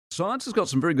Science has got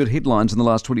some very good headlines in the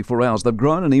last 24 hours. They've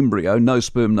grown an embryo, no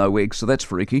sperm, no egg, so that's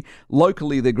freaky.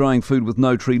 Locally, they're growing food with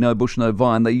no tree, no bush, no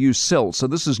vine. They use cells. So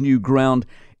this is new ground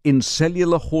in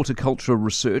cellular horticulture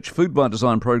research. Food by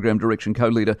Design Program Direction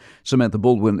co-leader Samantha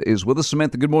Baldwin is with us.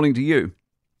 Samantha, good morning to you.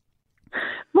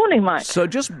 Morning, Mike. So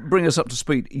just bring us up to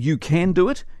speed. You can do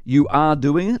it, you are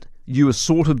doing it, you are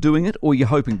sort of doing it, or you're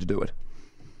hoping to do it?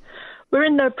 We're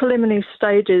in the preliminary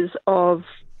stages of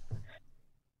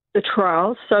the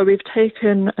trials. So we've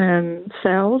taken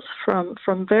cells from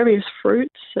various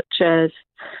fruits such as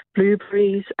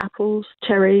blueberries, apples,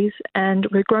 cherries, and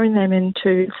we're growing them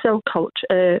into cell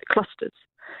culture clusters.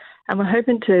 And we're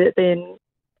hoping to then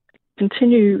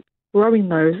continue growing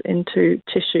those into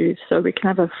tissues so we can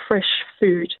have a fresh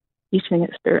food eating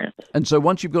experience. And so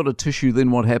once you've got a tissue,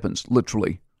 then what happens,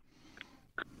 literally?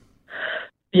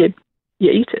 You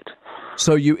eat it.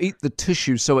 So you eat the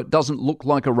tissue so it doesn't look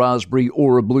like a raspberry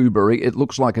or a blueberry. It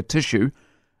looks like a tissue,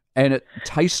 and it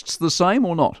tastes the same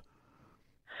or not?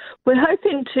 We're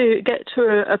hoping to get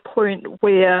to a point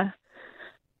where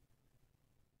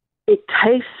it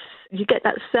tastes, you get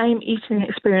that same eating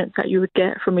experience that you would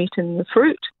get from eating the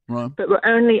fruit, right, but we're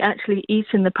only actually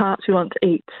eating the parts we want to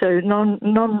eat. So no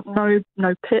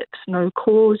pips, no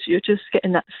cores. You're just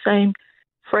getting that same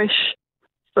fresh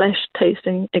flesh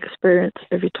tasting experience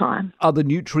every time. Are the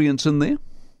nutrients in there?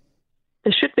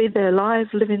 There should be. They're live,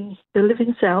 living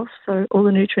cells, so all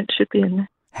the nutrients should be in there.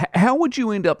 How would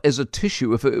you end up as a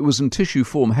tissue, if it was in tissue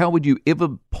form? How would you ever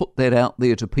put that out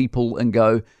there to people and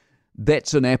go,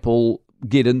 that's an apple,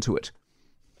 get into it?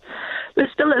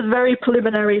 We're still at very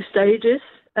preliminary stages,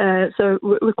 so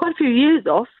we're quite a few years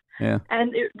off. Yeah.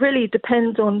 And it really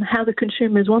depends on how the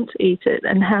consumers want to eat it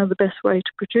and how the best way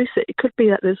to produce it. It could be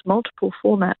that there's multiple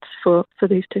formats for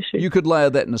these tissues. You could layer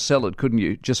that in a salad, couldn't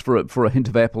you? Just for a hint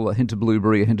of apple, a hint of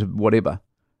blueberry, a hint of whatever.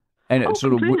 And it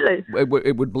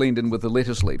it would blend in with the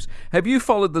lettuce leaves. Have you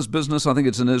followed this business? I think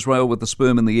it's in Israel with the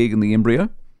sperm and the egg and the embryo.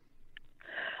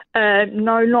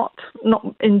 No,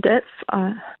 not in depth.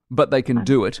 But they can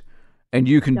do it, and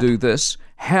you can do this.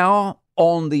 How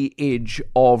on the edge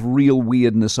of real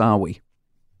weirdness are we?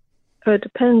 It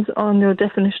depends on your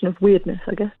definition of weirdness,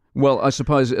 I guess. Well, I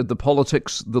suppose the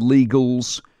politics, the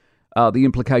legals, the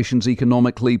implications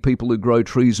economically, people who grow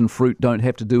trees and fruit don't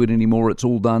have to do it anymore. It's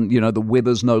all done. You know, the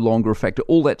weather's no longer a factor.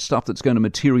 All that stuff that's going to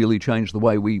materially change the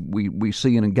way we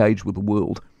see and engage with the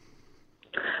world.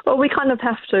 Well, we kind of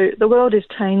have to. The world is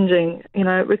changing. You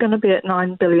know, we're going to be at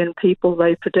 9 billion people,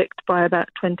 they predict, by about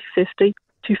 2050.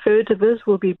 2/3 of us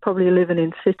will be probably living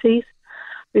in cities.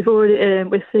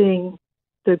 We're seeing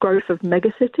the growth of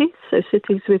megacities, so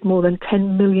cities with more than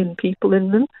 10 million people in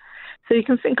them. So you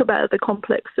can think about the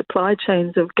complex supply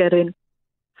chains of getting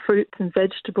fruits and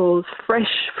vegetables, fresh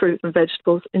fruit and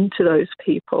vegetables into those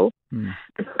people.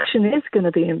 The production is going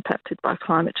to be impacted by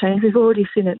climate change. We've already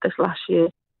seen it this last year.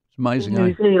 It's amazing, in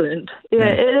New Zealand. Yeah,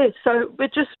 it is. So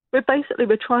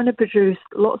we're trying to produce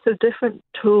lots of different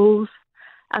tools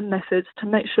and methods to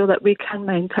make sure that we can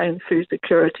maintain food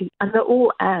security. And they're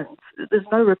all ands. There's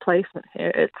no replacement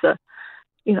here. It's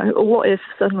what if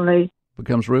suddenly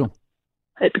becomes real?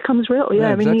 It becomes real,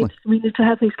 yeah. Exactly. We need to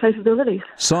have these capabilities.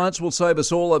 Science will save us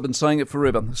all. I've been saying it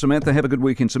forever. Samantha, have a good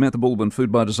weekend. Samantha Baldwin,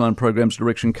 Food by Design Programs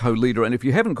Direction co-leader. And if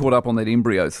you haven't caught up on that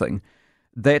embryo thing,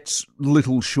 that's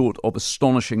little short of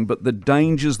astonishing. But the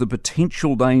dangers, the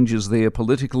potential dangers there,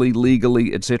 politically,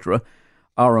 legally, etc.,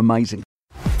 are amazing.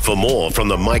 For more from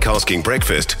the Mike Hosking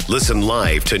Breakfast, listen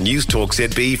live to News Talk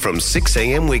ZB from 6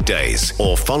 a.m. weekdays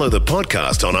or follow the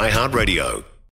podcast on iHeartRadio.